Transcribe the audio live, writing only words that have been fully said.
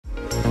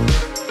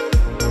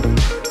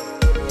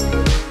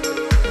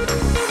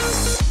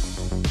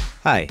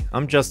Hi,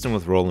 I'm Justin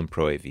with Roland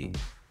Pro AV,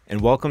 and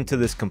welcome to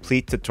this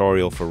complete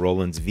tutorial for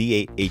Roland's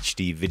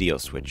V-8HD video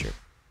switcher.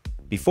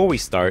 Before we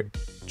start,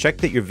 check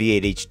that your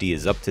V-8HD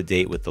is up to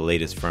date with the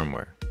latest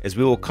firmware, as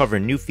we will cover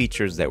new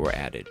features that were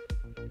added.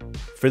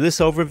 For this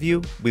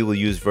overview, we will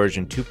use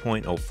version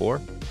 2.04,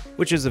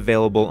 which is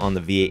available on the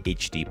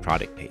V-8HD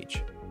product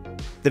page.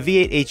 The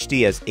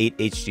V-8HD has 8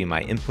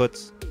 HDMI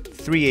inputs,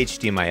 3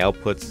 HDMI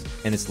outputs,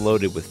 and it's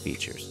loaded with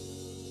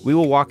features. We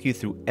will walk you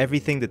through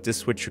everything that this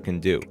switcher can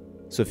do,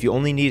 so if you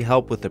only need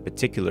help with a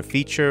particular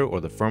feature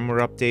or the firmware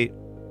update,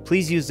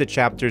 please use the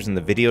chapters in the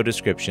video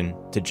description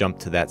to jump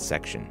to that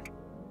section.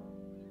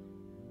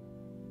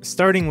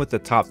 Starting with the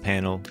top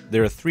panel,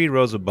 there are 3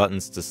 rows of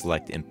buttons to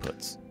select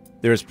inputs.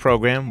 There is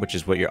Program, which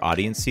is what your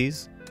audience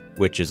sees,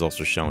 which is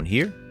also shown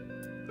here,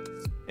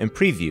 and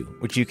Preview,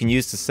 which you can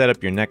use to set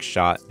up your next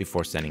shot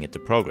before sending it to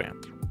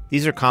Program.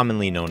 These are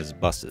commonly known as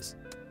buses.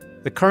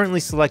 The currently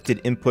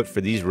selected input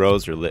for these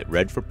rows are lit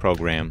red for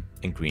Program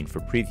and green for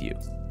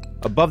Preview.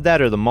 Above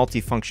that are the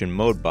multifunction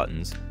mode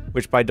buttons,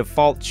 which by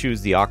default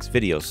choose the aux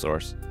video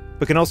source,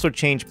 but can also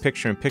change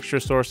picture-in-picture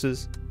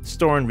sources,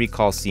 store and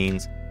recall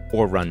scenes,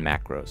 or run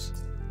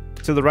macros.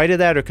 To the right of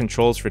that are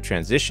controls for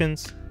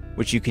transitions,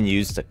 which you can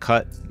use to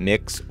cut,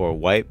 mix, or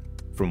wipe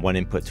from one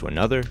input to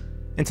another,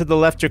 and to the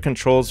left are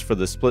controls for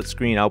the split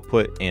screen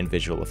output and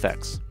visual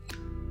effects.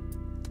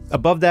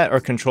 Above that are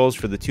controls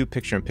for the 2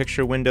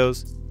 picture-in-picture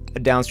windows, a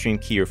downstream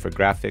keyer for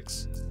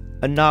graphics,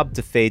 a knob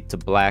to fade to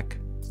black,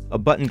 a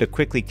button to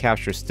quickly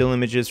capture still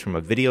images from a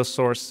video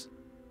source,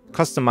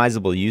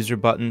 customizable user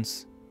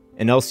buttons,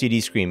 an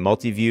LCD screen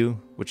multi-view,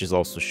 which is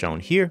also shown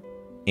here,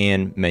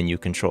 and menu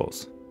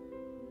controls.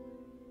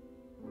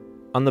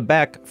 On the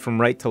back,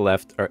 from right to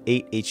left, are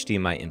 8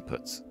 HDMI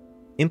inputs.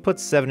 Inputs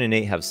 7 and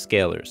 8 have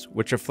scalers,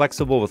 which are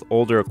flexible with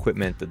older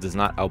equipment that does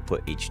not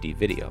output HD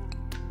video.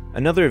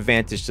 Another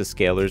advantage to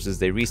scalers is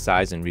they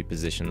resize and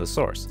reposition the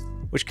source,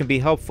 which can be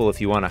helpful if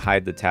you want to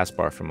hide the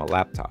taskbar from a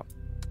laptop.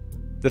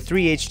 The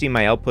 3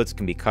 HDMI outputs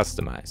can be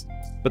customized,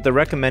 but the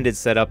recommended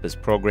setup is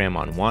Program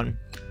on 1,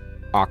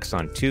 aux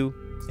on 2,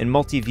 and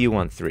Multi-View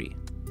on 3.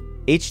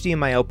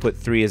 HDMI output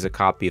 3 is a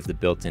copy of the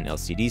built-in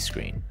LCD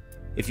screen.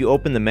 If you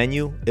open the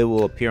menu, it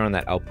will appear on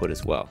that output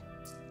as well.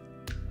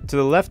 To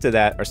the left of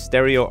that are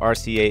stereo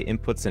RCA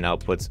inputs and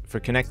outputs for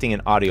connecting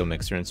an audio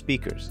mixer and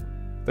speakers.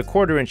 The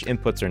 1/4-inch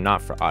inputs are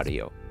not for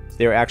audio,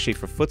 they are actually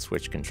for foot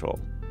switch control.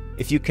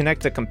 If you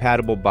connect a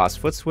compatible Boss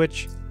foot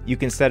switch, you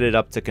can set it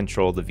up to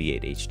control the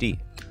V-8HD.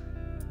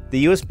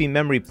 The USB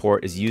memory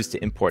port is used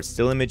to import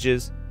still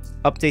images,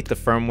 update the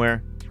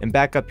firmware, and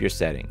back up your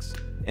settings.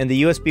 And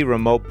the USB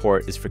remote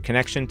port is for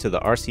connection to the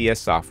RCS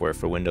software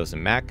for Windows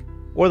and Mac,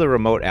 or the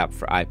remote app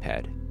for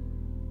iPad.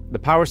 The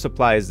power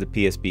supply is the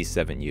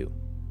PSB-7U.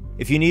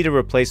 If you need a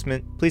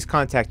replacement, please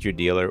contact your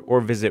dealer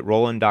or visit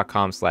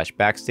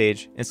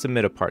roland.com/backstage and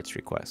submit a parts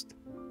request.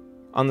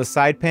 On the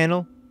side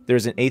panel,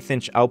 there's an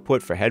 1/8-inch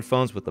output for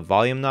headphones with the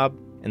volume knob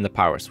and the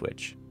power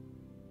switch.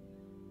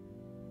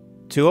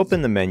 To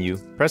open the menu,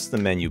 press the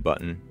menu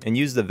button and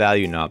use the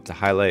value knob to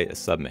highlight a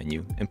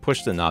submenu and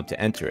push the knob to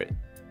enter it.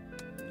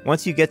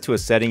 Once you get to a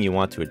setting you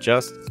want to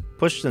adjust,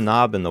 push the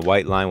knob and the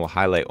white line will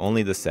highlight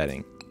only the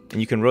setting,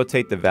 and you can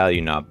rotate the value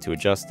knob to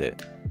adjust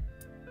it.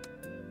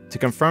 To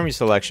confirm your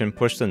selection,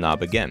 push the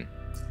knob again.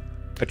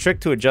 A trick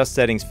to adjust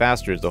settings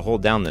faster is to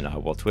hold down the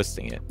knob while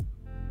twisting it.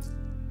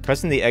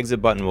 Pressing the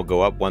exit button will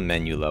go up 1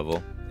 menu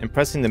level, and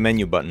pressing the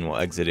menu button will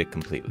exit it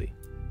completely.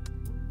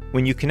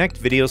 When you connect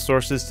video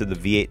sources to the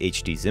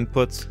V-8HD's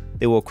inputs,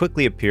 they will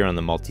quickly appear on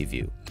the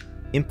multi-view.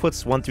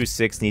 Inputs 1 through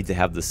 6 need to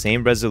have the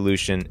same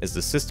resolution as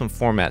the system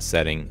format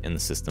setting in the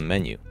system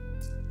menu.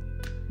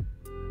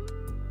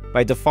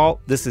 By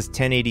default, this is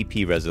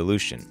 1080p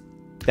resolution.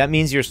 That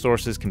means your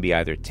sources can be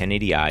either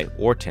 1080i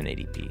or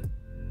 1080p.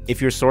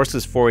 If your source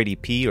is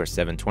 480p or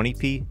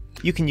 720p,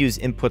 you can use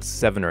inputs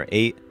 7 or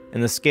 8,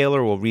 and the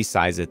scaler will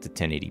resize it to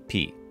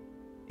 1080p.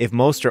 If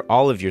most or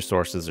all of your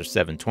sources are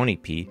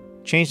 720p,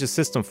 change the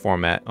system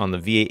format on the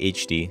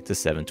V-8HD to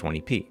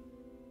 720p.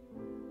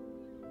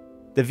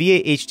 The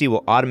V-8HD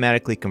will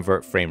automatically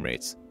convert frame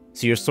rates,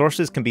 so your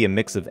sources can be a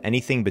mix of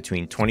anything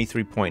between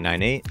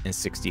 23.98 and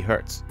 60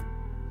 Hz.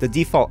 The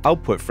default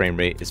output frame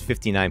rate is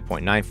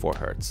 59.94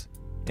 Hz,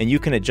 and you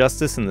can adjust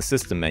this in the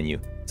system menu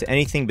to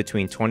anything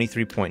between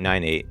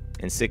 23.98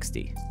 and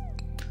 60.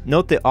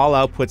 Note that all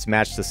outputs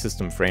match the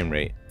system frame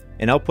rate,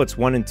 and outputs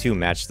 1 and 2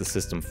 match the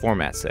system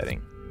format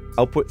setting.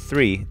 Output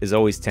 3 is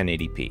always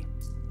 1080p.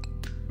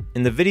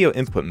 In the video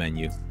input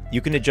menu,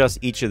 you can adjust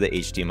each of the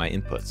HDMI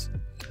inputs.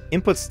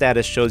 Input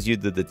status shows you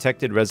the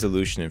detected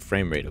resolution and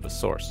frame rate of a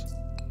source.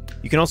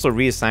 You can also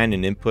reassign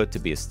an input to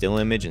be a still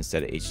image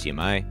instead of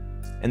HDMI,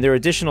 and there are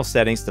additional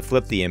settings to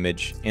flip the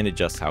image and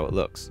adjust how it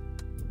looks.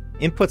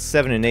 Inputs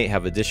 7 and 8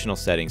 have additional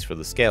settings for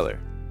the scaler.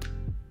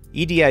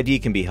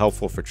 EDID can be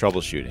helpful for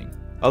troubleshooting,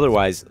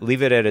 otherwise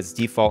leave it at its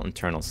default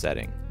internal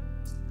setting.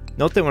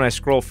 Note that when I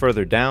scroll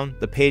further down,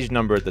 the page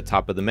number at the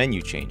top of the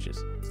menu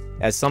changes,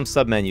 as some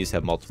submenus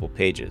have multiple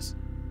pages.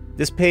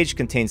 This page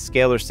contains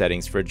scaler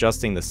settings for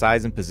adjusting the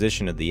size and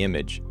position of the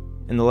image,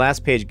 and the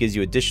last page gives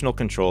you additional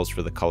controls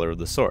for the color of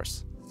the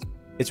source.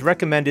 It's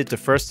recommended to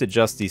first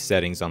adjust these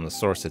settings on the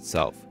source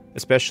itself,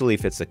 especially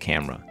if it's a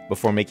camera,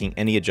 before making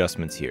any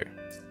adjustments here.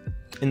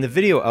 In the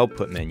video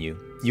output menu,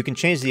 you can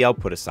change the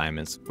output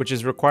assignments, which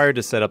is required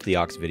to set up the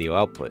aux video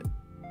output.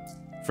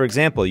 For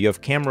example, you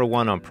have camera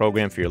 1 on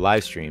program for your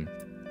live stream,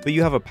 but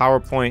you have a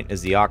PowerPoint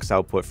as the aux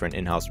output for an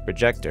in-house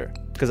projector,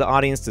 because the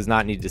audience does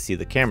not need to see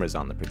the cameras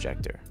on the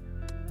projector.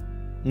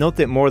 Note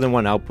that more than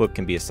one output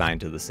can be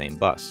assigned to the same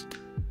bus.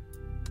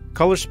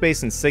 Color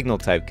space and signal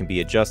type can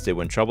be adjusted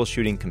when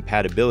troubleshooting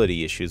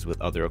compatibility issues with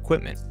other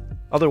equipment.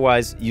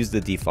 Otherwise, use the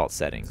default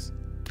settings.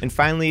 And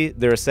finally,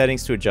 there are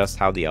settings to adjust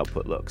how the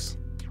output looks.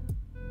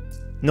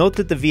 Note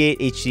that the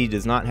V-8HD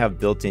does not have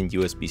built-in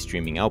USB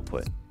streaming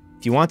output.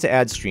 If you want to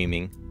add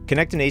streaming,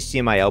 connect an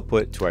HDMI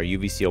output to our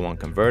UVC01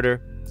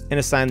 converter and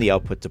assign the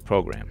output to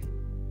program.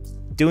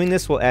 Doing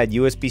this will add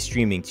USB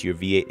streaming to your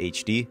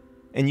V-8HD,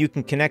 and you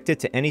can connect it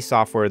to any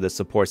software that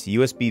supports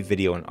USB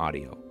video and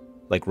audio,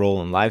 like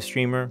Roland Live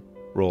Streamer,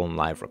 Roland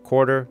Live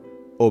Recorder,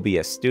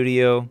 OBS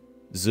Studio,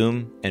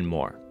 Zoom, and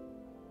more.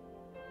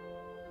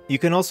 You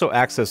can also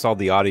access all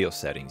the audio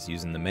settings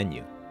using the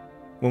menu.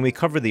 When we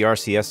cover the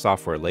RCS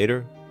software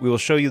later, we will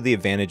show you the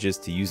advantages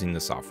to using the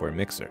software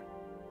mixer.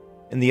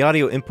 In the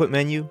audio input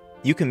menu,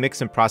 you can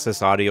mix and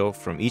process audio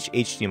from each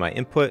HDMI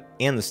input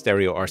and the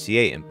stereo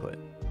RCA input.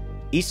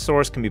 Each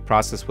source can be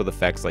processed with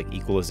effects like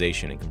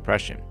equalization and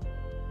compression.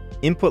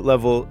 Input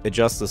level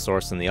adjusts the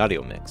source in the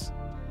audio mix.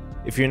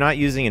 If you're not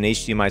using an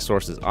HDMI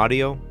source's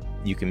audio,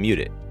 you can mute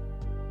it.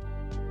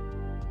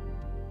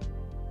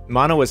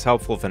 Mono is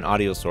helpful if an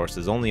audio source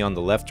is only on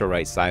the left or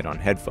right side on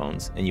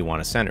headphones and you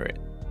want to center it.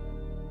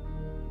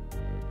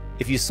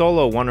 If you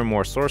solo one or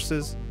more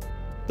sources,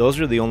 those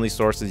are the only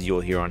sources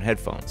you'll hear on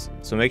headphones,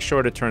 so make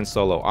sure to turn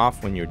solo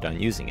off when you're done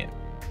using it.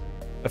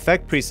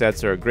 Effect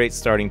presets are a great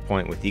starting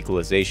point with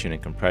equalization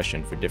and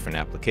compression for different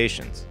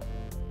applications,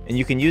 and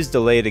you can use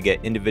delay to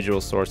get individual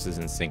sources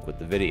in sync with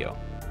the video.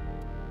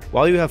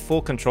 While you have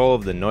full control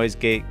of the noise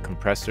gate,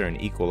 compressor,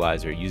 and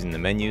equalizer using the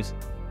menus,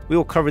 we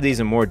will cover these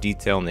in more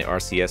detail in the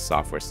RCS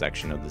software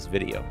section of this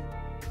video.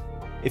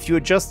 If you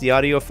adjust the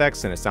audio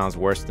effects and it sounds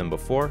worse than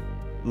before,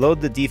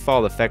 load the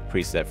default effect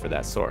preset for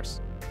that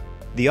source.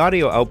 The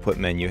audio output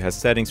menu has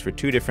settings for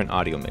two different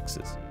audio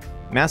mixes.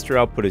 Master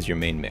output is your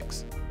main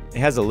mix. It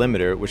has a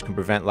limiter which can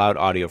prevent loud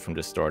audio from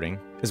distorting,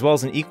 as well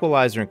as an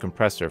equalizer and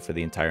compressor for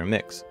the entire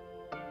mix.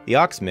 The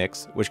aux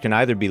mix, which can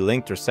either be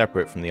linked or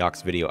separate from the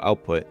aux video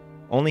output,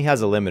 only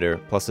has a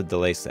limiter plus a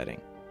delay setting.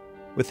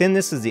 Within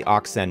this is the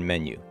aux send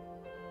menu.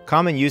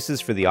 Common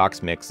uses for the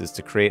aux mix is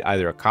to create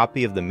either a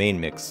copy of the main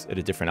mix at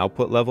a different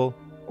output level,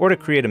 or to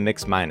create a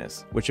mix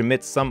minus, which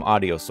omits some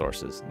audio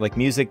sources, like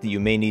music that you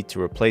may need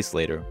to replace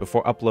later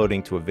before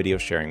uploading to a video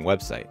sharing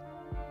website.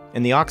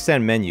 In the aux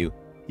send menu,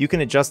 you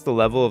can adjust the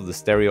level of the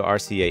stereo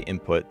RCA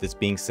input that's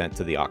being sent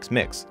to the aux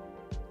mix.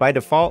 By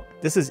default,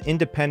 this is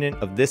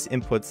independent of this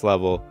input's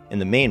level in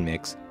the main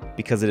mix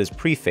because it is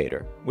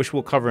pre-fader, which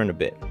we'll cover in a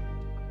bit.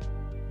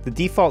 The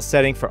default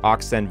setting for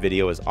aux send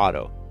video is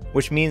auto,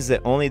 which means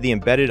that only the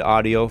embedded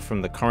audio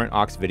from the current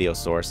aux video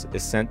source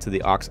is sent to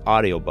the aux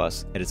audio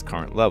bus at its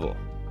current level.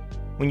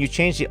 When you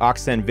change the aux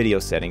send video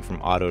setting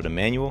from auto to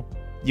manual,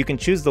 you can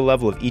choose the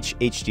level of each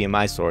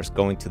HDMI source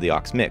going to the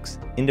aux mix,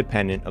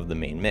 independent of the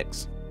main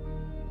mix.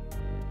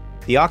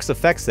 The aux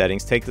effect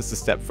settings take this a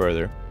step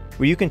further,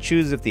 where you can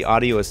choose if the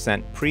audio is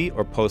sent pre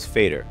or post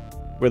fader,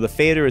 where the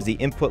fader is the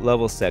input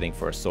level setting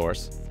for a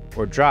source,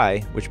 or dry,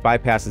 which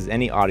bypasses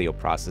any audio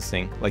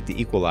processing like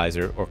the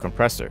equalizer or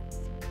compressor.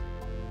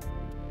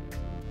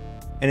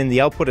 And in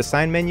the output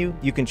assign menu,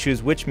 you can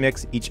choose which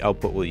mix each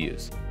output will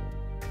use.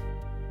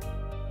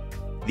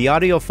 The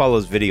audio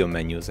follows video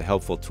menu is a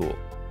helpful tool.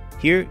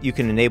 Here, you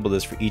can enable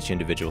this for each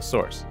individual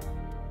source.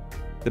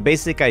 The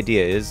basic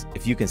idea is,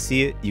 if you can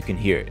see it, you can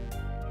hear it.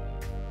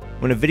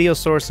 When a video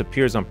source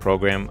appears on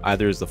program,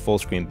 either as the full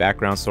screen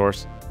background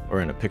source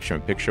or in a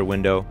picture-in-picture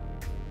window,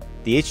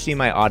 the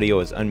HDMI audio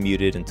is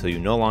unmuted until you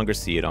no longer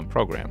see it on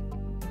program.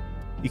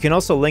 You can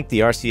also link the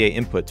RCA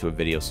input to a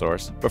video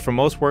source, but for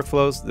most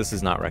workflows, this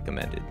is not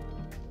recommended.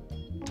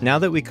 Now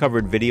that we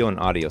covered video and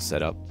audio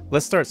setup,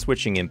 let's start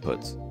switching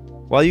inputs.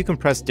 While you can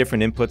press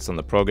different inputs on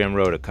the program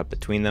row to cut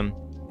between them,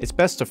 it's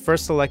best to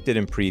first select it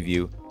in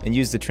preview and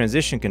use the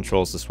transition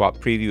controls to swap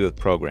preview with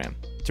program,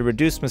 to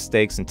reduce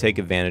mistakes and take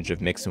advantage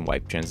of mix and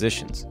wipe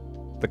transitions.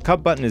 The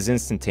cut button is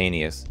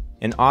instantaneous,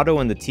 and auto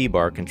and the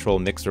T-bar control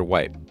mix or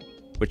wipe,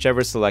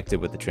 whichever is selected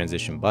with the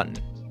transition button.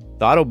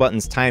 The auto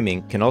button's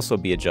timing can also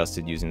be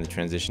adjusted using the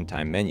transition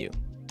time menu.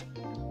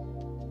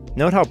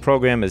 Note how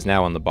program is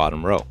now on the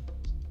bottom row.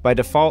 By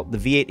default, the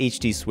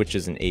V-8HD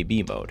switches in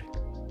AB mode.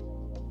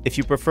 If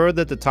you prefer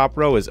that the top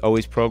row is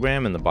always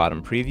program and the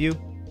bottom preview,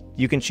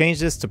 you can change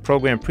this to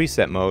program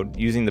preset mode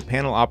using the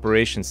panel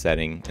operation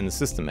setting in the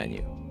system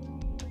menu.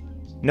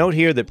 Note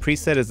here that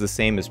preset is the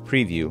same as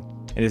preview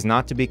and is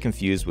not to be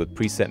confused with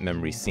preset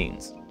memory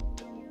scenes.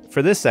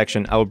 For this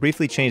section, I will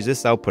briefly change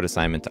this output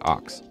assignment to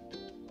aux.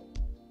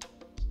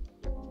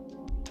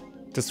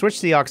 To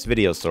switch the aux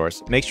video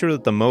source, make sure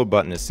that the mode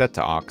button is set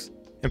to aux,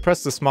 and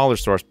press the smaller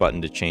source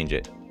button to change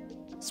it.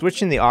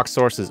 Switching the aux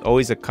source is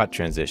always a cut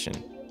transition,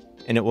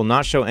 and it will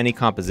not show any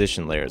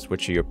composition layers,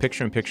 which are your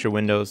picture-in-picture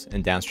windows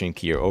and downstream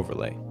keyer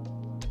overlay.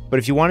 But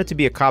if you want it to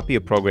be a copy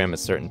of program at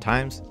certain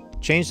times,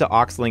 change the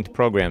aux linked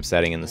program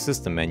setting in the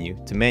system menu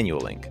to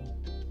manual link.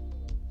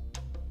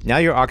 Now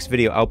your aux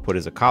video output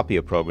is a copy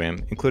of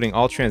program, including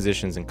all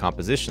transitions and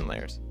composition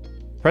layers.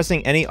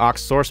 Pressing any aux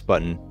source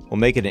button will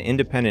make it an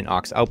independent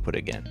aux output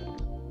again.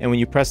 And when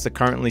you press the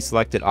currently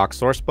selected aux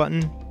source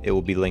button, it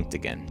will be linked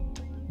again.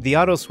 The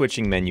auto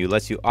switching menu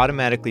lets you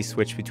automatically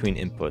switch between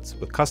inputs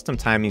with custom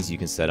timings you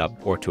can set up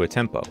or to a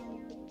tempo.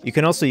 You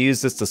can also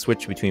use this to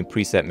switch between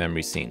preset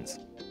memory scenes.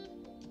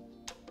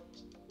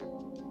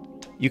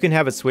 You can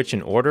have it switch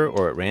in order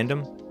or at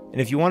random, and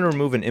if you want to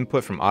remove an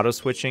input from auto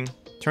switching,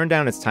 turn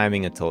down its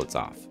timing until it's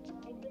off.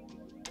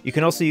 You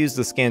can also use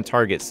the scan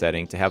target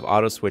setting to have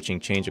auto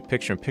switching change a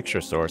picture-in-picture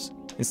source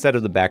instead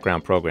of the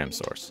background program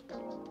source.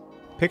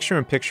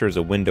 Picture-in-picture is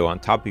a window on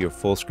top of your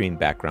full-screen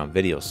background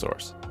video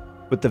source.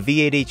 With the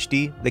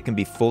V-8HD, they can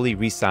be fully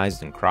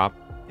resized and cropped,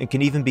 and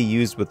can even be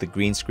used with the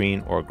green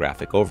screen or a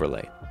graphic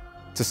overlay.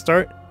 To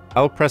start,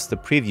 I'll press the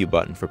preview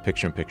button for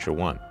picture-in-picture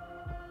 1.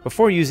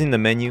 Before using the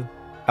menu,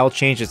 I'll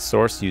change its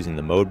source using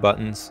the mode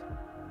buttons,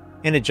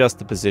 and adjust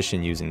the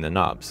position using the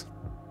knobs.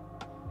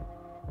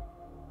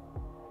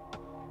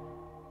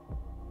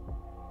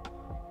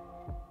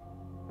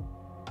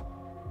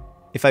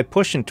 If I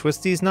push and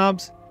twist these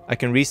knobs, I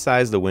can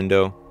resize the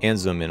window and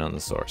zoom in on the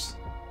source.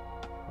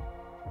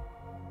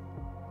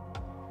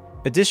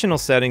 Additional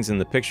settings in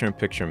the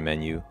picture-in-picture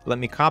menu let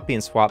me copy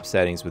and swap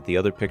settings with the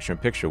other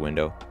picture-in-picture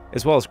window,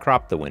 as well as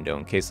crop the window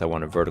in case I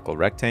want a vertical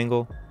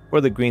rectangle,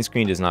 or the green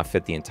screen does not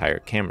fit the entire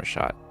camera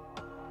shot.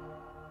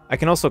 I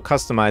can also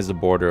customize the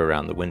border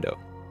around the window.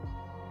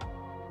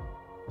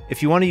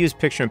 If you want to use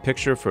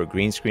picture-in-picture for a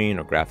green screen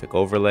or graphic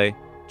overlay,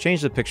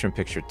 change the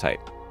picture-in-picture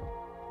type.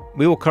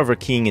 We will cover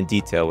keying in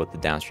detail with the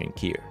downstream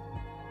keyer.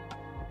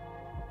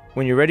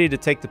 When you're ready to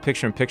take the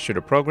picture-in-picture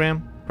to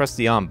program, press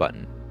the On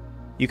button.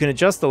 You can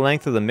adjust the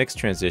length of the mix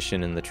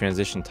transition in the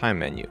transition time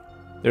menu.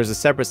 There's a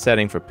separate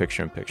setting for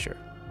picture-in-picture.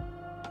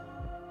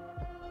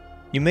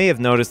 You may have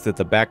noticed that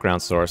the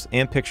background source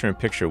and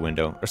picture-in-picture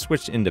window are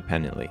switched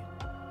independently.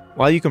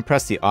 While you can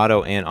press the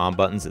auto and on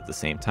buttons at the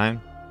same time,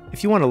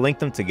 if you want to link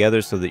them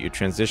together so that your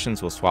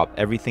transitions will swap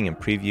everything in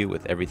preview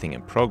with everything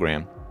in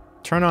program,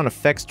 turn on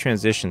Effects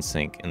Transition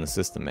Sync in the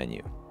system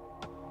menu.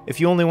 If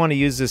you only want to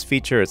use this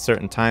feature at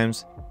certain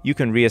times, you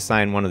can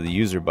reassign one of the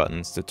user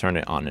buttons to turn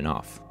it on and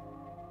off.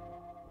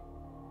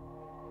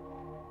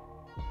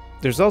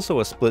 There's also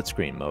a split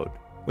screen mode,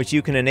 which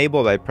you can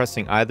enable by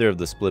pressing either of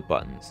the split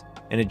buttons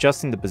and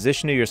adjusting the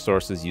position of your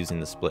sources using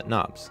the split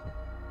knobs.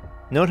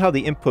 Note how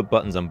the input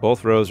buttons on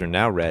both rows are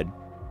now red,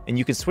 and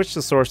you can switch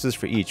the sources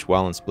for each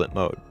while in split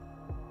mode.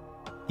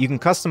 You can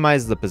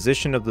customize the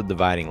position of the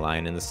dividing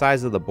line and the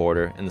size of the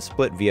border in the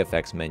split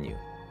VFX menu.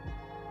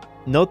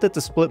 Note that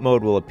the split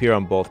mode will appear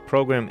on both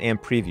program and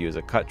preview as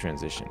a cut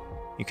transition.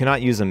 You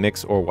cannot use a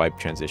mix or wipe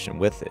transition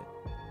with it.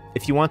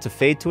 If you want to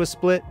fade to a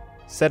split,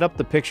 set up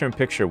the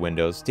picture-in-picture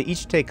windows to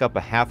each take up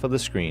a half of the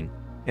screen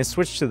and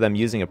switch to them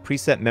using a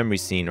preset memory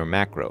scene or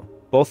macro,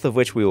 both of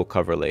which we will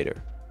cover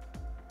later.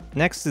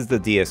 Next is the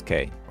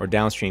DSK, or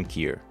downstream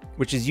keyer,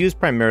 which is used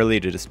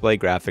primarily to display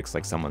graphics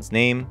like someone's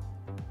name,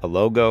 a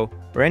logo,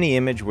 or any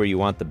image where you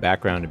want the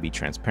background to be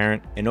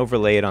transparent and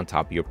overlay it on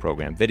top of your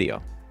program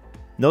video.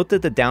 Note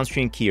that the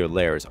downstream keyer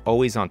layer is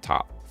always on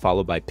top,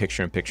 followed by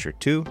picture-in-picture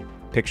 2,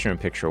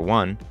 picture-in-picture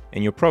 1,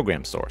 and your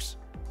program source.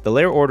 The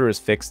layer order is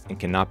fixed and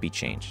cannot be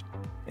changed.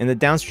 In the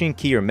downstream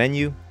keyer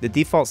menu, the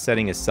default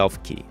setting is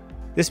self-key.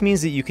 This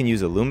means that you can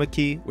use a luma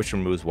key, which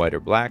removes white or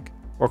black,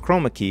 or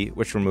chroma key,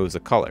 which removes a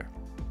color.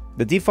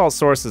 The default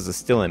source is a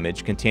still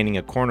image containing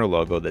a corner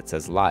logo that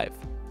says Live.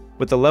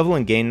 With the level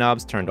and gain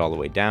knobs turned all the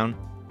way down,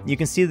 you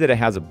can see that it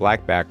has a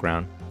black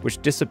background,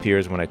 which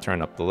disappears when I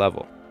turn up the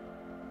level.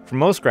 For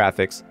most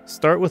graphics,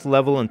 start with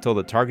level until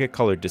the target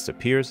color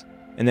disappears,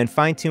 and then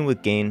fine-tune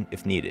with gain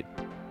if needed.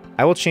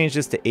 I will change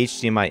this to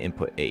HDMI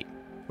input 8,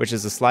 which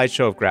is a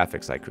slideshow of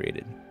graphics I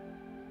created.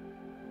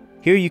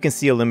 Here you can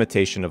see a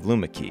limitation of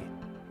luma key.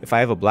 If I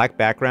have a black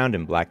background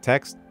and black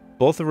text,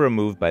 both are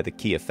removed by the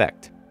key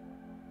effect.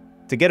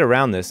 To get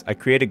around this, I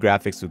created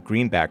graphics with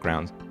green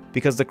backgrounds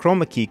because the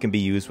chroma key can be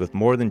used with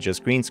more than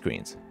just green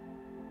screens.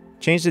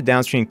 Change the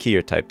downstream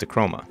keyer type to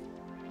chroma.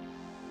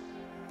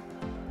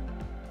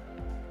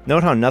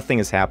 Note how nothing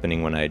is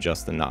happening when I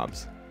adjust the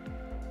knobs.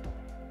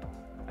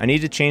 I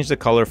need to change the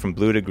color from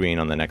blue to green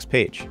on the next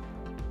page.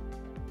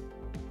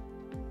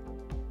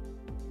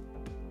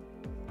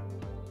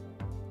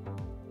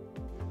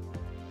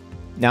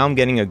 Now I'm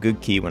getting a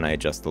good key when I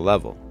adjust the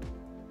level.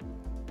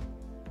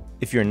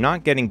 If you're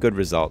not getting good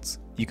results,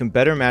 you can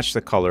better match the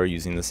color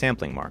using the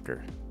sampling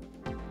marker.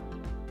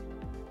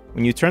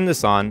 When you turn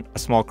this on, a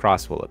small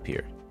cross will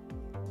appear.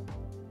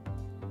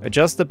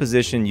 Adjust the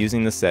position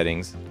using the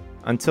settings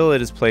until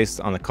it is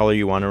placed on the color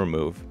you want to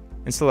remove,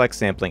 and select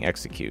Sampling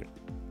Execute.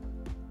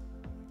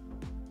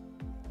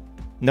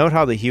 Note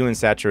how the hue and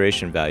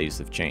saturation values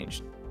have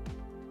changed.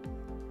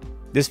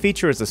 This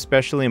feature is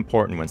especially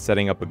important when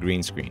setting up a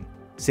green screen,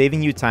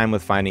 saving you time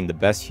with finding the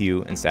best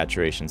hue and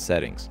saturation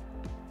settings.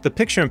 The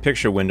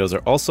picture-in-picture windows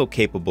are also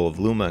capable of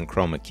luma and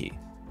chroma key.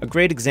 A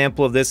great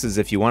example of this is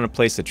if you want to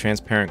place a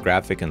transparent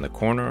graphic in the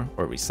corner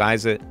or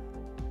resize it.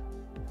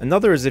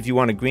 Another is if you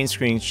want a green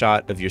screen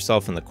shot of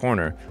yourself in the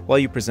corner while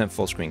you present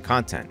full screen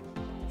content.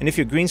 And if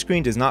your green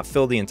screen does not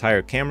fill the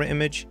entire camera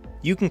image,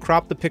 you can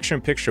crop the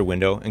picture-in-picture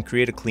window and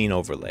create a clean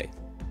overlay.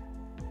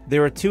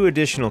 There are two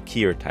additional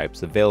keyer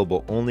types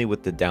available only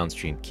with the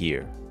downstream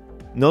keyer.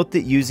 Note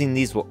that using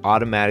these will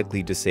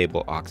automatically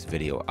disable aux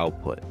video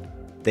output.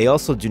 They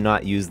also do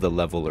not use the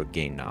level or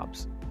gain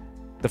knobs.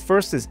 The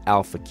first is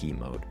alpha key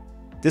mode.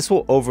 This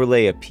will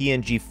overlay a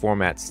PNG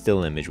format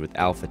still image with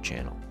alpha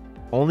channel.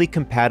 Only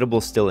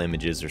compatible still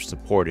images are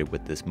supported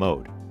with this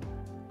mode.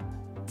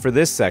 For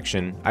this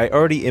section, I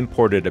already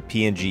imported a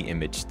PNG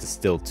image to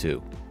Still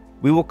 2.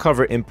 We will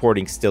cover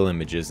importing still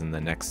images in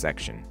the next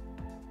section.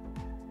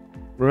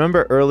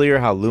 Remember earlier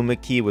how Luma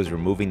Key was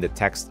removing the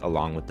text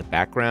along with the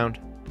background?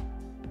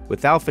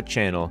 With Alpha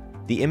Channel,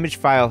 the image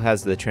file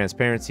has the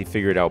transparency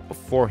figured out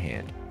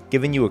beforehand,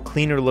 giving you a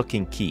cleaner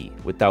looking key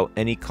without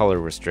any color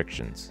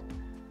restrictions.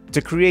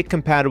 To create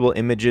compatible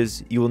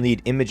images, you will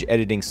need image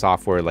editing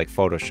software like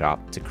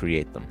Photoshop to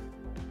create them.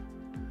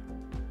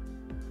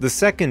 The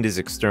second is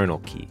External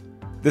Key.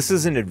 This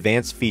is an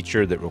advanced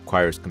feature that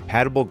requires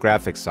compatible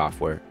graphics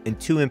software and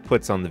two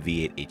inputs on the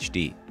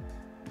V8HD.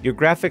 Your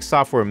graphics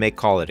software may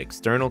call it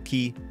External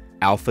Key,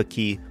 Alpha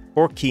Key,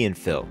 or Key and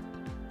Fill.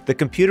 The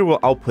computer will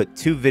output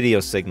two video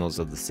signals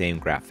of the same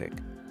graphic,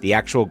 the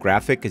actual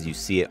graphic as you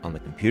see it on the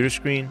computer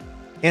screen,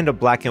 and a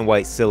black and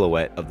white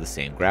silhouette of the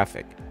same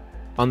graphic.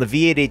 On the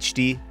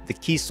V8HD, the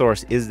key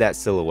source is that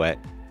silhouette,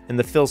 and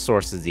the fill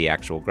source is the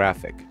actual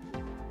graphic.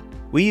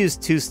 We use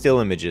two still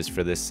images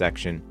for this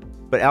section,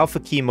 but Alpha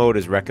Key mode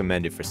is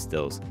recommended for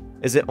stills,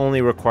 as it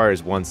only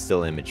requires one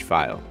still image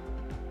file.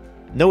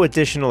 No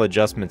additional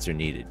adjustments are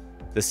needed.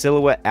 The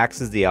silhouette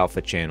acts as the alpha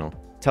channel,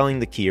 telling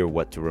the keyer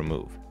what to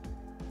remove.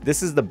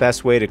 This is the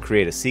best way to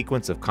create a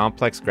sequence of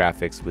complex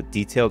graphics with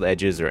detailed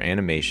edges or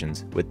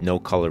animations with no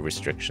color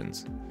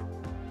restrictions.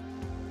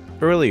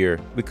 Earlier,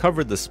 we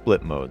covered the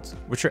split modes,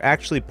 which are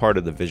actually part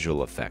of the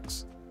visual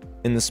effects.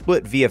 In the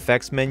split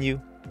VFX menu,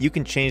 you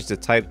can change the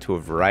type to a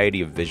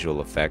variety of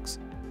visual effects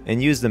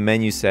and use the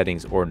menu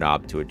settings or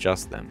knob to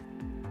adjust them.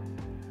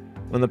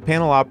 When the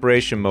panel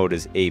operation mode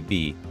is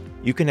AB,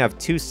 you can have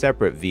two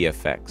separate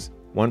VFX,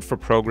 one for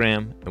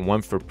program and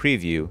one for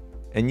preview,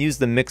 and use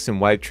the mix and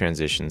wipe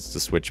transitions to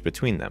switch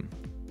between them.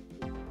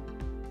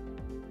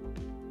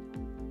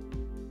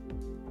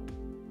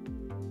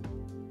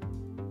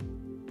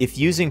 If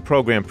using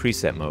program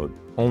preset mode,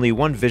 only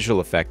one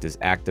visual effect is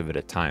active at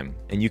a time,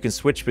 and you can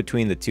switch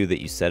between the two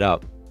that you set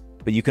up,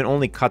 but you can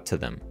only cut to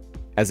them,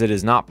 as it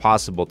is not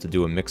possible to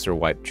do a mix or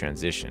wipe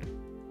transition.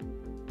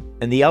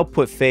 And the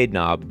output fade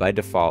knob by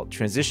default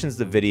transitions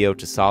the video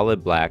to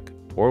solid black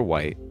or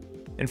white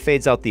and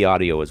fades out the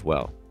audio as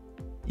well.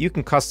 You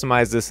can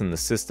customize this in the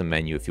system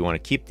menu if you want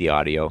to keep the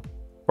audio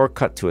or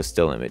cut to a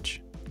still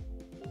image.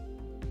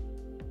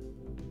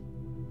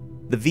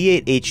 The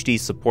V8HD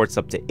supports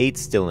up to 8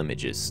 still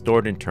images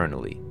stored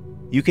internally.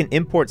 You can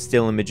import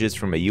still images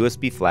from a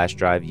USB flash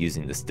drive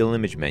using the still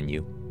image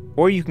menu,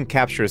 or you can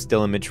capture a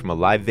still image from a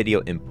live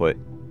video input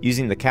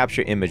using the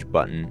capture image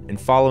button and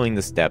following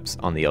the steps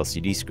on the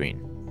LCD screen.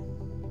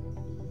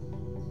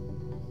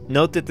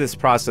 Note that this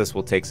process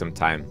will take some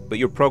time, but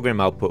your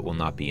program output will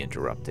not be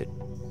interrupted.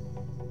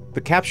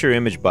 The capture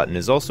image button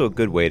is also a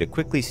good way to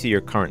quickly see your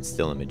current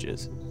still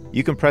images.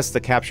 You can press the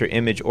capture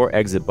image or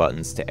exit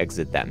buttons to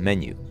exit that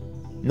menu.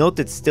 Note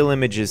that still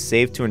images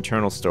saved to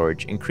internal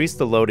storage increase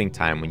the loading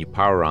time when you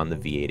power on the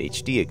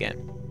V8HD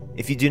again.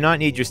 If you do not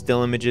need your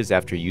still images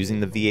after using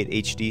the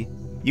V8HD,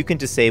 you can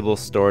disable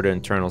Store to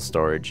Internal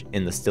Storage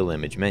in the Still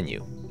Image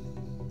menu.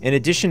 In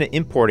addition to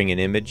importing an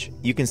image,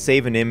 you can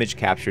save an image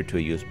captured to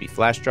a USB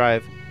flash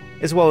drive,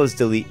 as well as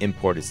delete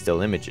imported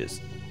still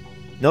images.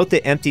 Note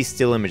that empty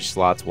still image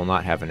slots will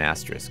not have an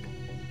asterisk.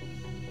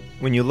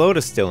 When you load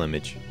a still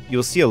image,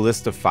 you'll see a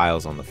list of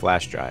files on the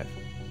flash drive.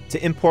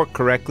 To import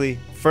correctly,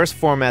 first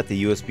format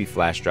the USB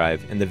flash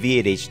drive in the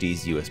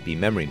V8HD's USB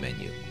memory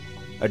menu.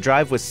 A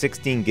drive with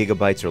 16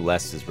 GB or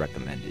less is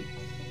recommended.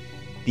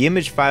 The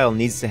image file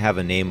needs to have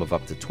a name of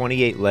up to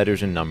 28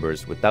 letters and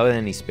numbers without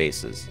any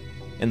spaces,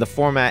 and the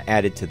format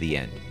added to the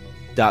end: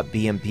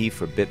 .bmp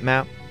for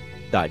bitmap,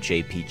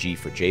 .jpg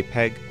for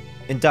JPEG,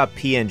 and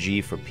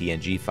 .png for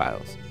PNG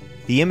files.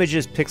 The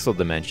image's pixel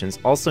dimensions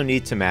also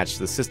need to match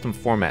the system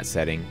format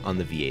setting on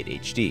the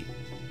V8HD.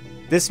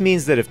 This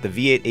means that if the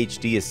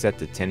V8HD is set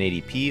to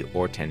 1080p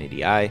or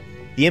 1080i,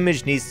 the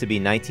image needs to be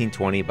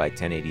 1920 by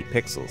 1080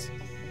 pixels,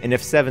 and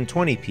if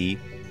 720p,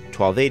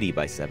 1280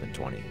 by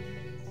 720.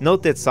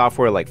 Note that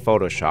software like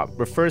Photoshop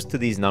refers to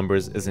these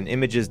numbers as an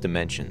image's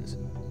dimensions,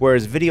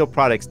 whereas video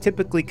products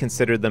typically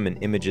consider them an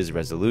image's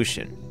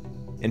resolution.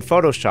 In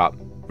Photoshop,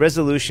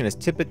 resolution is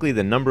typically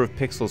the number of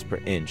pixels per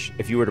inch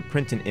if you were to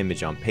print an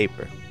image on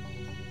paper.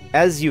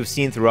 As you've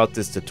seen throughout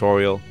this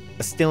tutorial,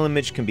 a still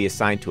image can be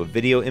assigned to a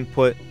video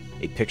input,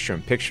 a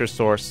picture-in-picture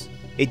source,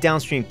 a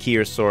downstream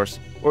keyer source,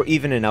 or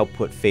even an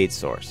output fade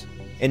source.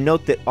 And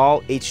note that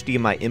all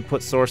HDMI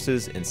input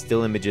sources and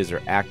still images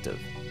are active,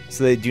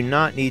 so they do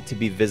not need to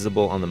be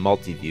visible on the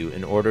multi-view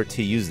in order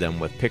to use them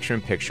with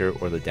picture-in-picture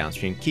or the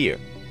downstream keyer.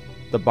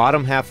 The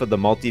bottom half of the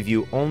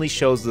multi-view only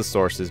shows the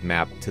sources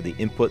mapped to the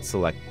input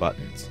select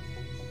buttons.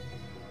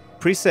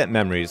 Preset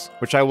memories,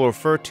 which I will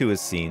refer to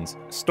as scenes,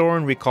 store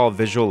and recall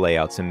visual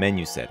layouts and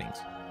menu settings.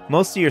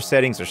 Most of your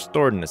settings are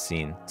stored in a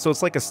scene, so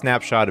it's like a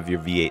snapshot of your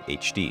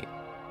V8HD.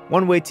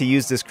 One way to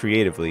use this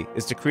creatively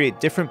is to create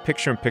different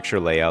picture-in-picture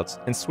layouts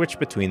and switch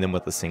between them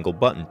with a single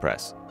button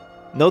press.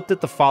 Note that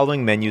the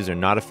following menus are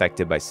not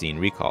affected by scene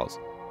recalls: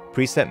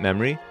 preset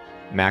memory,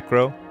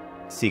 macro,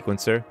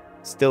 sequencer,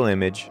 still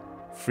image,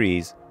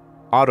 freeze,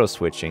 auto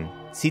switching,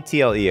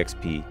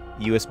 CTL-EXP,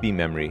 USB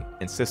memory,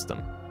 and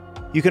system.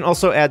 You can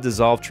also add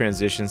dissolve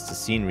transitions to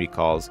scene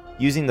recalls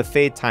using the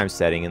fade time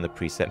setting in the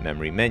preset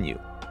memory menu.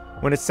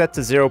 When it's set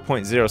to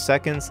 0.0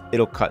 seconds,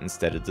 it'll cut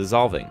instead of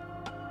dissolving.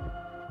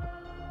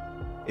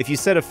 If you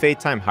set a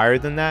fade time higher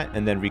than that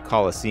and then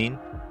recall a scene,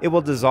 it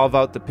will dissolve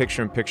out the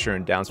picture-in-picture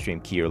and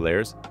downstream keyer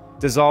layers,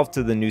 dissolve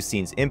to the new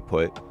scene's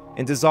input,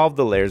 and dissolve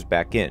the layers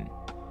back in.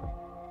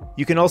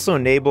 You can also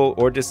enable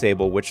or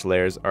disable which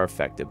layers are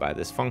affected by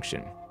this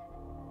function.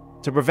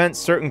 To prevent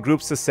certain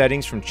groups of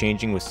settings from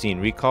changing with scene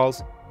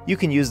recalls, you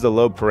can use the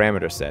load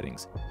parameter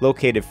settings,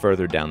 located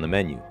further down the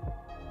menu.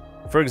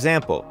 For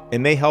example, it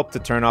may help to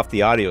turn off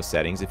the audio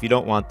settings if you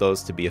don't want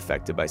those to be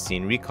affected by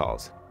scene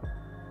recalls.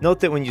 Note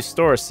that when you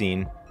store a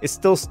scene, it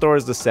still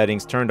stores the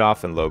settings turned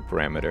off in load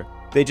parameter,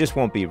 they just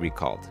won't be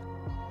recalled.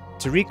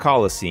 To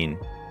recall a scene,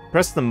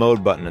 press the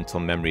mode button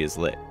until memory is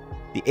lit.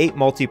 The 8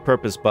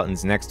 multi-purpose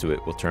buttons next to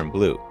it will turn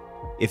blue.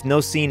 If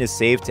no scene is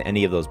saved to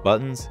any of those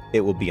buttons,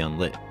 it will be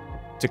unlit.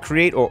 To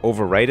create or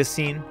overwrite a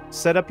scene,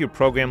 set up your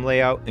program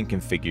layout and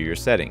configure your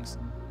settings.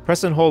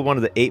 Press and hold one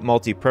of the 8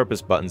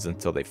 multi-purpose buttons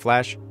until they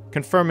flash,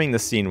 confirming the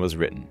scene was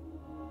written.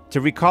 To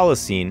recall a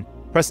scene,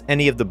 press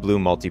any of the blue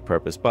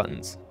multi-purpose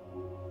buttons.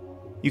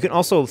 You can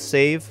also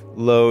save,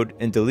 load,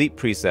 and delete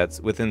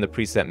presets within the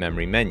preset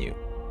memory menu.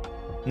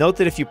 Note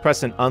that if you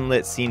press an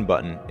unlit scene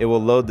button, it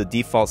will load the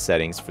default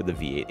settings for the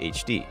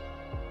V8HD.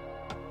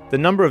 The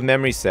number of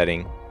memory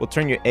setting will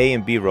turn your A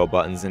and B row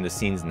buttons into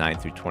scenes 9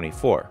 through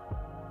 24.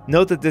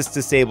 Note that this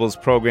disables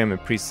program and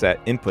preset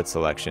input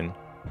selection,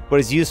 but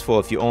is useful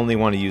if you only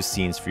want to use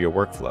scenes for your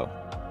workflow.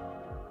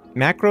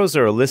 Macros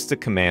are a list of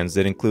commands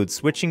that include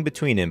switching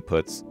between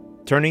inputs,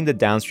 turning the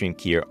downstream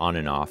keyer on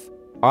and off,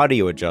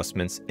 audio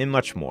adjustments, and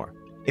much more.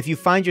 If you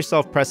find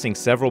yourself pressing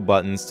several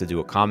buttons to do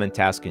a common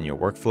task in your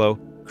workflow,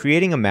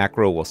 creating a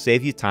macro will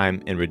save you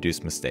time and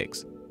reduce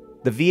mistakes.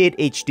 The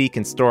V8HD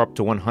can store up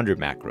to 100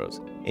 macros,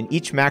 and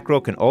each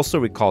macro can also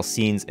recall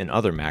scenes and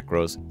other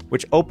macros,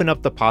 which open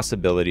up the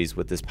possibilities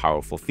with this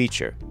powerful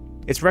feature.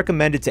 It's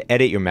recommended to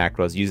edit your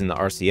macros using the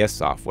RCS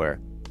software,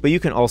 but you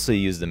can also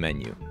use the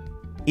menu.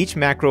 Each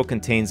macro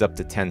contains up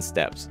to 10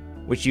 steps,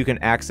 which you can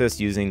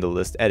access using the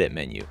List Edit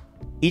menu.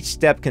 Each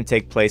step can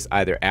take place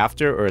either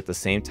after or at the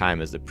same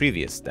time as the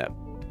previous step.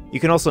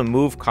 You can also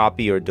move,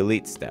 copy, or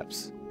delete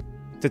steps.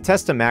 To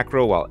test a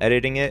macro while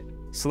editing it,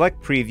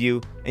 select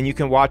Preview, and you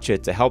can watch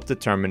it to help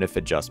determine if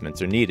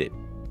adjustments are needed.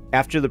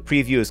 After the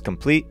preview is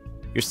complete,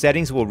 your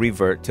settings will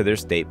revert to their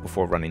state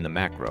before running the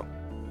macro.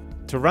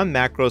 To run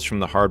macros from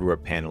the hardware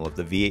panel of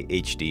the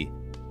V8HD,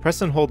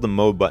 press and hold the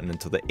mode button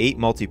until the 8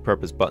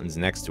 multi-purpose buttons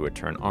next to it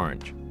turn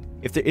orange.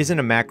 If there isn't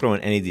a macro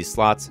in any of these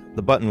slots,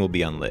 the button will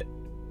be unlit.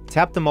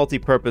 Tap the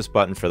multi-purpose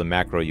button for the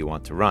macro you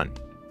want to run.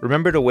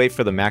 Remember to wait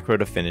for the macro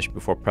to finish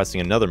before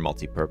pressing another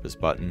multi-purpose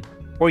button,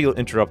 or you'll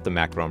interrupt the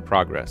macro in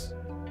progress.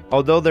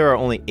 Although there are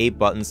only 8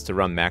 buttons to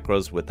run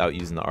macros without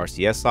using the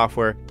RCS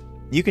software,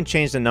 you can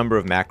change the number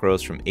of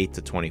macros from 8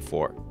 to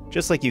 24,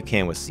 just like you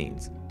can with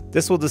scenes.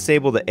 This will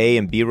disable the A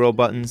and B row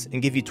buttons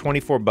and give you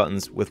 24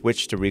 buttons with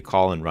which to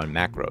recall and run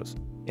macros.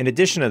 In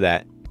addition to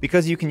that,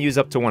 because you can use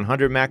up to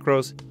 100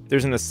 macros,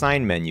 there's an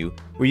Assign menu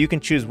where you can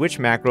choose which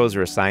macros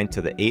are assigned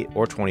to the 8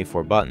 or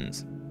 24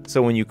 buttons.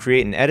 So when you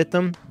create and edit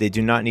them, they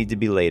do not need to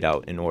be laid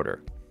out in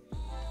order.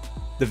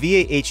 The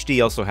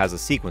V8HD also has a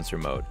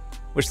sequencer mode,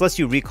 which lets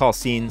you recall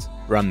scenes,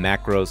 run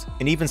macros,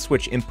 and even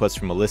switch inputs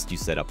from a list you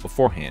set up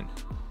beforehand.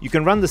 You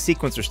can run the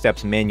sequencer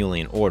steps manually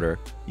in order,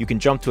 you can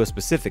jump to a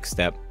specific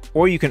step,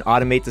 or you can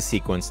automate the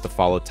sequence to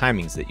follow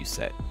timings that you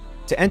set.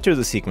 To enter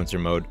the sequencer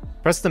mode,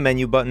 press the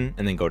menu button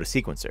and then go to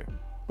sequencer.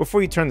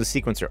 Before you turn the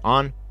sequencer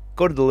on,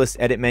 go to the List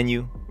Edit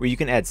menu, where you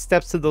can add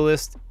steps to the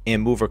list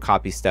and move or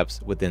copy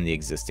steps within the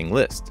existing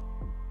list.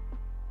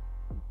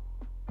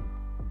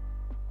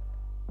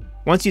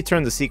 Once you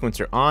turn the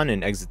sequencer on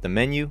and exit the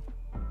menu,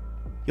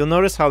 you'll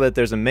notice how that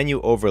there's a menu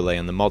overlay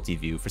on the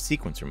multi-view for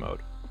sequencer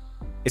mode.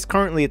 It's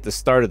currently at the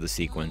start of the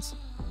sequence,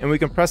 and we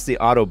can press the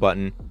Auto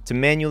button to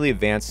manually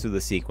advance through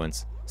the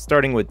sequence,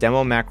 starting with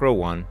Demo Macro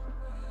 1,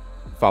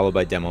 followed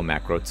by Demo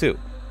Macro 2.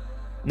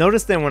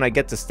 Notice that when I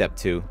get to step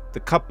 2, the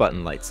Cut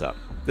button lights up.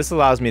 This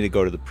allows me to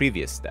go to the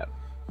previous step.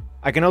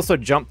 I can also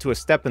jump to a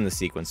step in the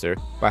sequencer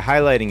by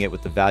highlighting it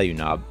with the value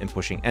knob and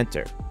pushing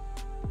enter.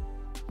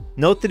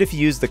 Note that if you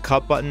use the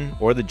cut button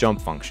or the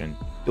jump function,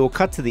 it will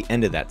cut to the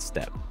end of that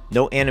step.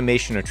 No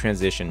animation or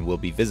transition will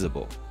be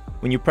visible.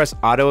 When you press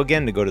auto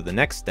again to go to the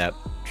next step,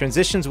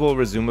 transitions will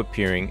resume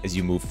appearing as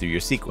you move through your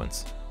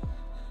sequence.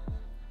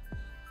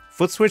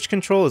 Foot switch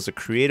control is a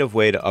creative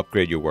way to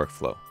upgrade your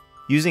workflow.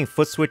 Using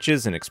foot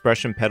switches and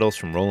expression pedals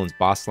from Roland's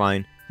Boss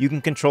line, you can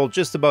control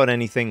just about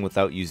anything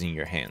without using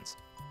your hands.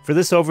 For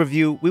this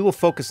overview, we will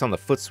focus on the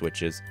foot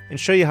switches and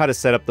show you how to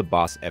set up the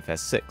Boss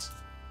FS6.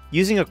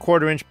 Using a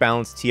 1/4"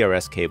 balanced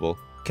TRS cable,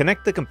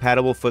 connect the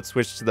compatible foot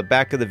switch to the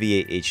back of the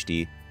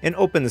V8HD and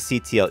open the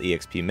CTL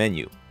EXP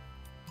menu.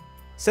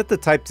 Set the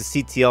type to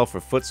CTL for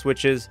foot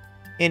switches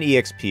and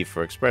EXP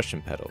for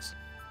expression pedals.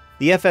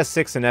 The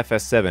FS6 and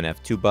FS7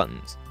 have 2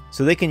 buttons,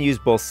 so they can use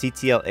both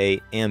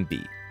CTL-A and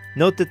B.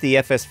 Note that the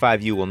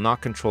FS5U will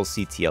not control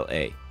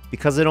CTL-A.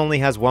 Because it only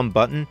has 1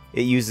 button,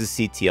 it uses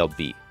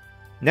CTL-B.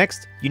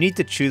 Next, you need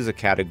to choose a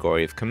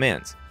category of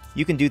commands.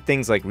 You can do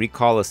things like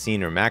recall a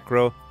scene or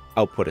macro,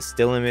 output a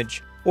still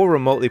image, or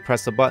remotely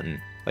press a button,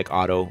 like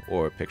auto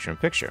or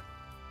picture-in-picture.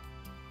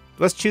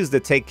 Let's choose the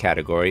take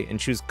category and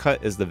choose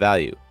cut as the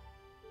value.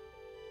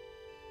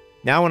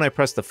 Now when I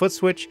press the foot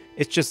switch,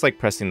 it's just like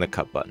pressing the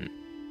cut button.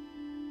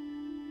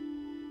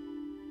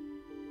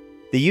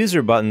 The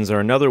user buttons are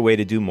another way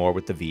to do more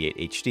with the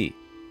V8HD.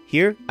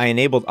 Here, I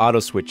enabled auto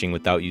switching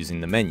without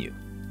using the menu.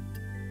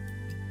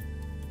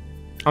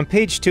 On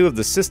page 2 of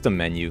the system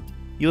menu,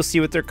 you'll see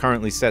what they're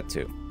currently set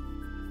to.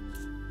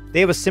 They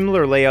have a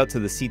similar layout to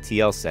the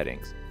CTL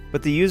settings,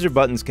 but the user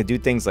buttons can do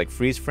things like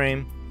freeze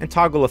frame and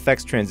toggle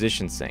effects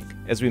transition sync,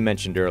 as we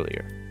mentioned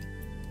earlier.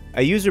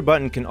 A user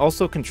button can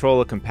also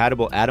control a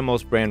compatible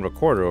Atomos brand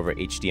recorder over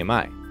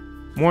HDMI.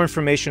 More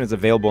information is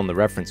available in the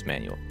reference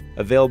manual,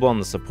 available on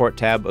the support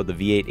tab of the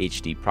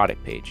V8HD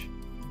product page.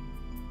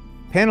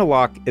 Panel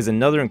lock is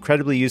another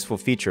incredibly useful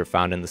feature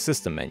found in the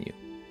system menu.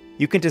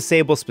 You can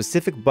disable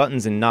specific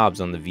buttons and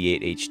knobs on the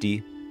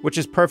V8HD, which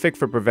is perfect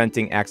for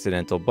preventing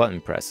accidental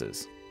button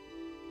presses.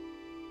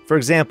 For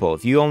example,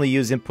 if you only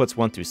use inputs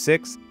 1 through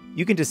 6,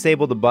 you can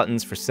disable the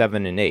buttons for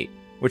 7 and 8,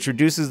 which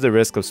reduces the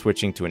risk of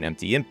switching to an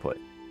empty input.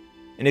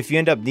 And if you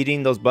end up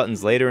needing those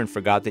buttons later and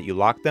forgot that you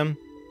locked them,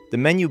 the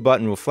menu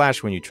button will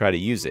flash when you try to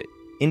use it,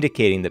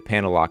 indicating that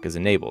panel lock is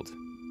enabled.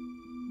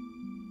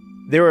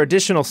 There are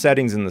additional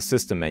settings in the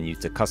system menu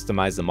to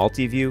customize the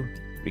multi-view,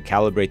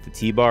 recalibrate the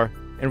T-bar,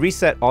 and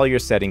reset all your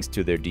settings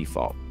to their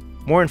default.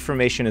 More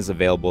information is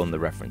available in the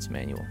reference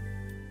manual.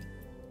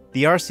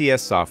 The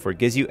RCS software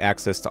gives you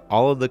access to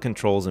all of the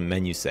controls and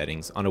menu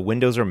settings on a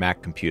Windows or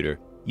Mac computer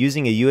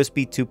using a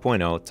USB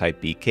 2.0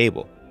 Type-B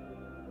cable.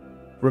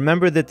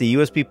 Remember that the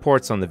USB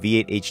ports on the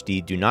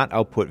V8HD do not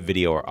output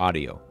video or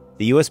audio.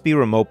 The USB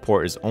remote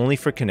port is only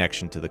for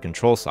connection to the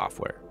control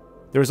software.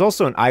 There is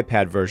also an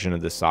iPad version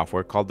of this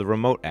software called the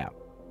Remote app.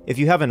 If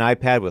you have an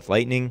iPad with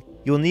Lightning,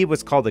 you'll need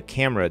what's called a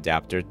camera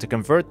adapter to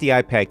convert the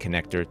iPad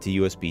connector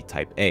to USB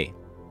Type-A.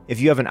 If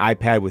you have an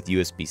iPad with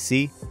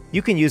USB-C,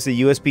 you can use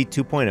the USB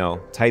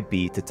 2.0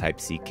 Type-B to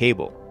Type-C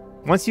cable.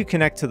 Once you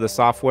connect to the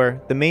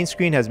software, the main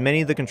screen has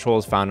many of the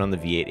controls found on the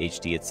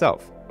V8HD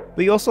itself,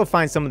 but you also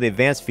find some of the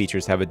advanced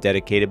features have a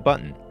dedicated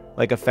button,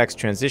 like Effects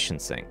Transition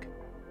Sync.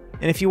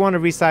 And if you want to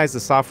resize the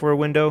software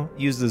window,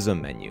 use the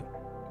Zoom menu.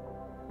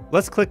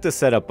 Let's click the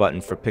Setup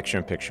button for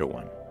Picture-in-Picture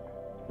 1.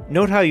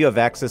 Note how you have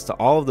access to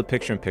all of the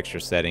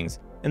picture-in-picture settings,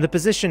 and the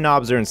position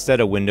knobs are instead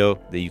a window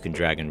that you can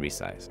drag and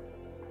resize.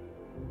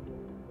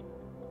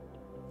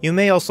 You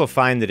may also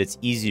find that it's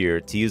easier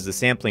to use the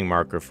sampling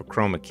marker for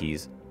chroma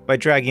keys by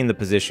dragging the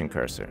position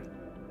cursor.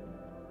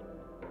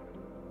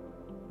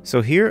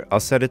 So here, I'll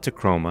set it to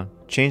chroma,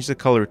 change the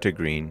color to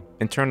green,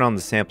 and turn on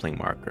the sampling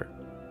marker.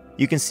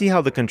 You can see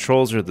how the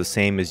controls are the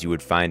same as you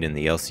would find in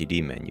the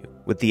LCD menu,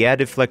 with the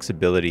added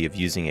flexibility of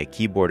using a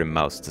keyboard and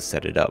mouse to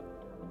set it up.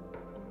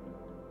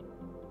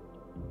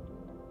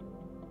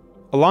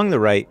 Along the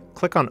right,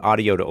 click on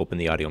Audio to open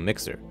the audio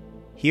mixer.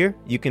 Here,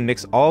 you can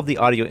mix all of the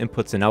audio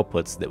inputs and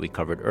outputs that we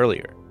covered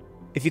earlier.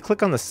 If you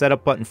click on the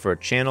Setup button for a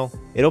channel,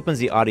 it opens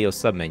the audio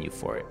submenu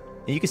for it,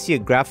 and you can see a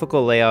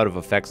graphical layout of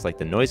effects like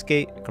the noise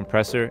gate,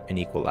 compressor, and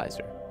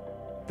equalizer.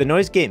 The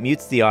noise gate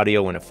mutes the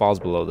audio when it falls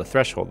below the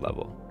threshold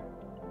level.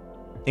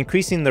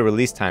 Increasing the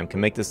release time can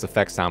make this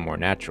effect sound more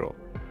natural,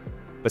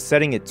 but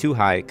setting it too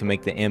high can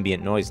make the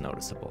ambient noise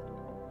noticeable.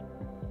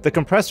 The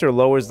compressor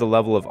lowers the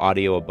level of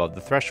audio above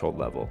the threshold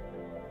level.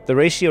 The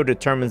ratio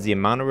determines the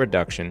amount of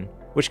reduction,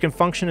 which can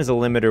function as a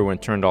limiter when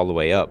turned all the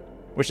way up,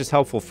 which is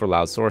helpful for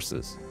loud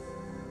sources.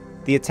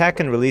 The attack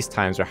and release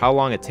times are how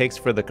long it takes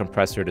for the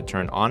compressor to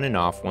turn on and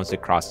off once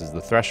it crosses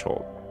the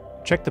threshold.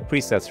 Check the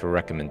presets for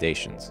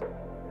recommendations.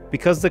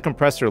 Because the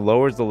compressor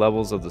lowers the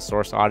levels of the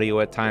source audio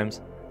at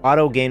times,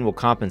 auto gain will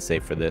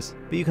compensate for this,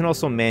 but you can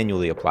also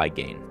manually apply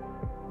gain.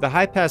 The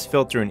high-pass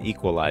filter and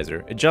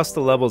equalizer adjust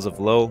the levels of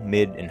low,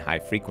 mid, and high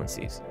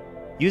frequencies.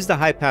 Use the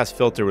high-pass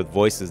filter with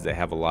voices that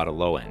have a lot of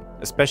low end,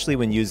 especially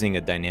when using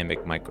a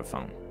dynamic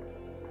microphone.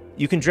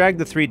 You can drag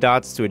the 3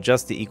 dots to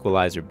adjust the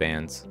equalizer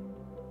bands,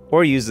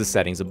 or use the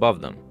settings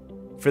above them.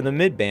 For the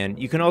midband,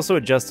 you can also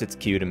adjust its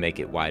Q to make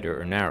it wider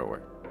or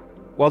narrower.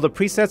 While the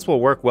presets will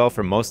work well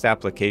for most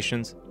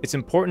applications, it's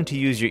important to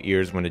use your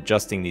ears when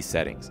adjusting these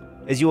settings,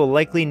 as you will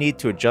likely need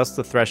to adjust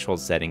the threshold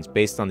settings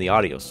based on the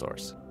audio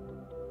source.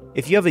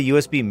 If you have a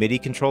USB MIDI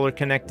controller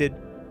connected,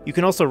 you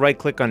can also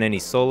right-click on any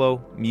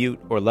solo, mute,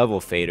 or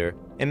level fader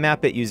and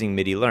map it using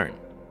MIDI Learn.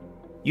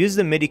 Use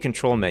the MIDI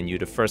control menu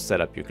to first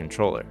set up your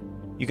controller.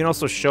 You can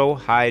also show,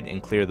 hide,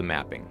 and clear the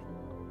mapping.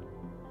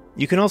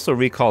 You can also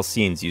recall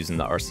scenes using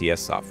the RCS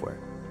software.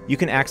 You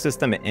can access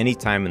them at any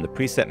time in the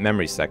preset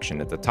memory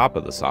section at the top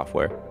of the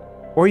software,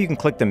 or you can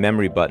click the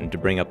memory button to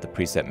bring up the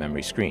preset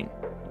memory screen.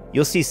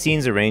 You'll see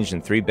scenes arranged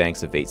in 3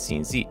 banks of 8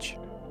 scenes each.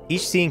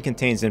 Each scene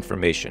contains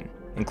information,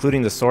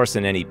 including the source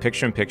and any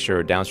picture-in-picture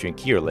or downstream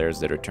keyer layers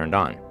that are turned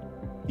on.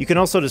 You can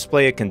also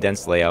display a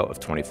condensed layout of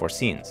 24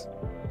 scenes.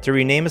 To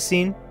rename a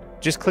scene,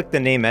 just click the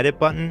Name Edit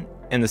button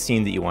and the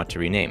scene that you want to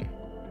rename.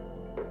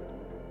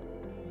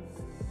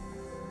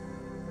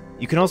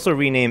 You can also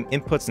rename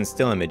inputs and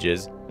still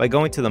images by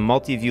going to the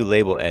Multi-View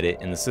Label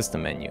Edit in the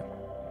System menu.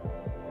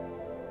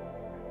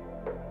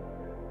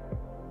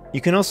 You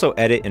can also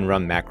edit and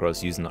run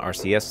macros using the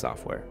RCS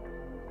software.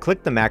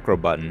 Click the macro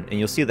button and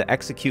you'll see the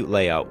execute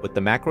layout with the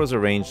macros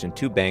arranged in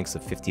 2 banks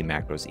of 50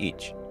 macros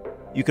each.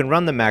 You can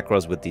run the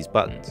macros with these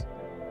buttons.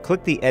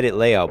 Click the edit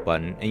layout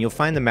button and you'll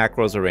find the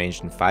macros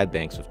arranged in 5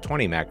 banks of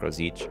 20 macros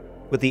each,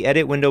 with the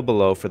edit window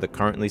below for the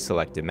currently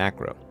selected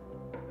macro.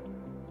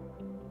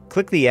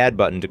 Click the add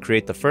button to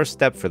create the first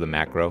step for the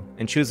macro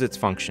and choose its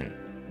function.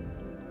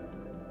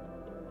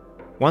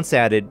 Once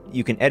added,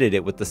 you can edit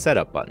it with the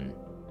setup button.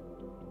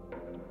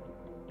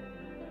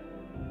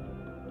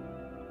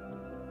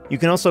 You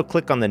can also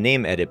click on the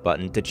Name Edit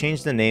button to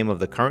change the name of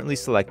the currently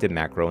selected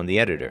macro in the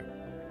editor.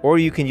 Or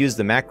you can use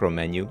the macro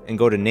menu and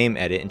go to Name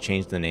Edit and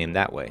change the name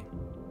that way.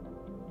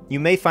 You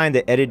may find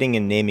that editing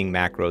and naming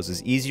macros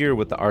is easier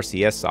with the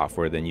RCS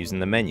software than using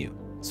the menu,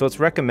 so it's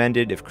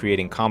recommended if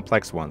creating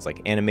complex ones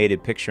like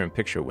animated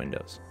picture-in-picture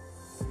windows.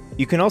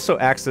 You can also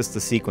access the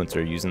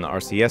sequencer using the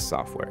RCS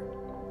software.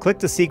 Click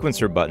the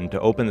sequencer button to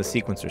open the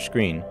sequencer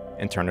screen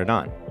and turn it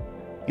on.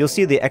 You'll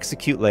see the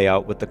execute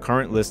layout with the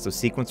current list of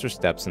sequencer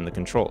steps in the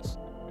controls.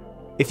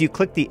 If you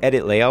click the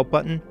Edit Layout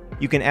button,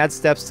 you can add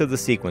steps to the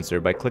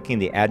sequencer by clicking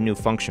the Add New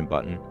Function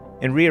button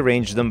and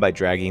rearrange them by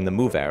dragging the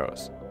move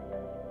arrows.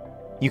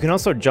 You can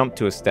also jump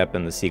to a step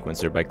in the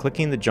sequencer by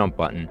clicking the Jump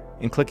button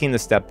and clicking the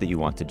step that you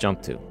want to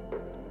jump to.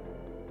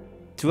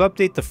 To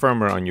update the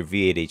firmware on your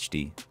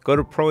V8HD, go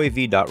to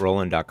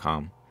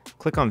proav.roland.com,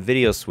 click on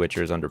Video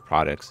Switchers under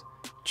Products,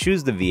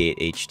 choose the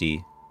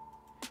V8HD,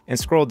 and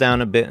scroll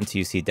down a bit until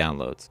you see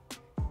Downloads.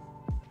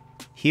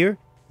 Here,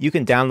 you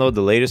can download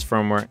the latest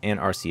firmware and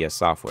RCS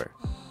software.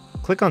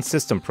 Click on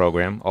System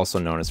Program, also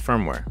known as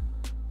Firmware.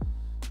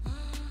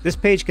 This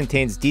page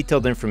contains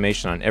detailed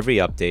information on every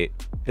update,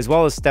 as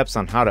well as steps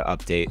on how to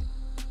update,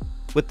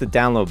 with the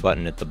Download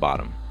button at the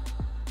bottom.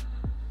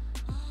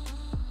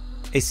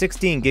 A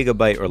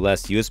 16GB or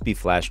less USB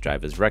flash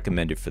drive is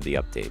recommended for the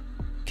update.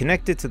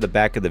 Connect it to the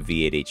back of the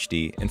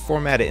V8HD and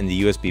format it in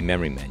the USB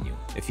memory menu,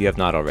 if you have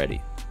not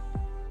already.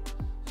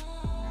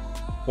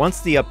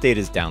 Once the update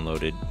is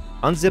downloaded,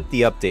 unzip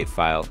the update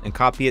file and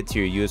copy it to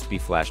your USB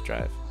flash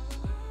drive.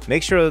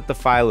 Make sure that the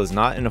file is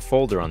not in a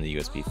folder on the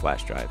USB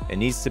flash drive. It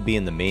needs to be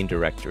in the main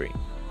directory.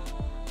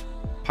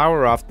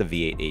 Power off the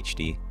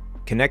V8HD,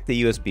 connect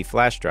the USB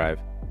flash drive,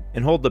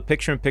 and hold the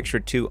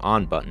Picture-in-Picture 2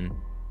 on button,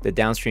 the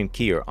downstream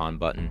keyer on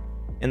button,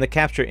 and the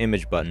capture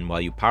image button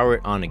while you power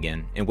it on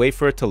again and wait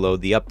for it to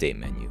load the update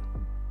menu.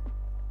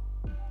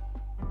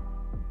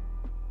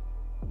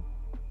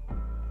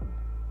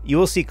 You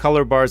will see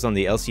color bars on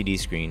the LCD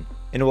screen,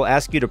 and it will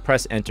ask you to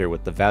press enter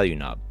with the value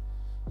knob.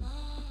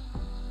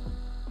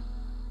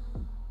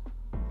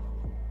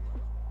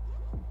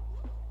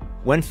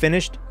 When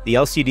finished, the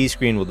LCD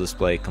screen will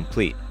display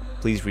complete.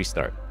 Please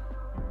restart.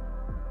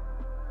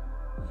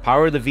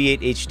 Power the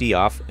V8HD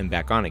off and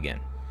back on again.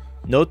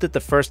 Note that the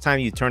first time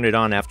you turn it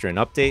on after an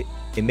update,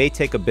 it may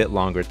take a bit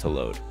longer to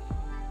load.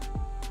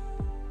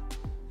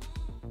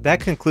 That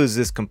concludes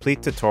this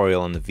complete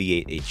tutorial on the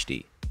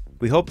V8HD.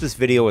 We hope this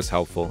video was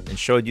helpful and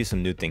showed you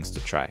some new things to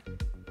try.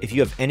 If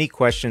you have any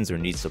questions or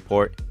need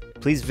support,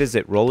 please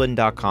visit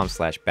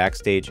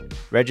roland.com/backstage,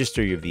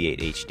 register your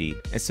V8HD,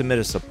 and submit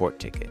a support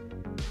ticket.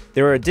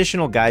 There are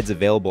additional guides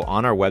available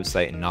on our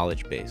website and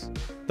knowledge base.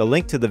 The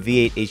link to the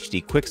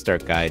V8HD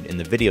Quickstart guide in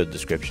the video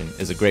description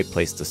is a great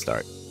place to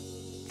start.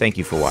 Thank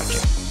you for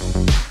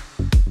watching.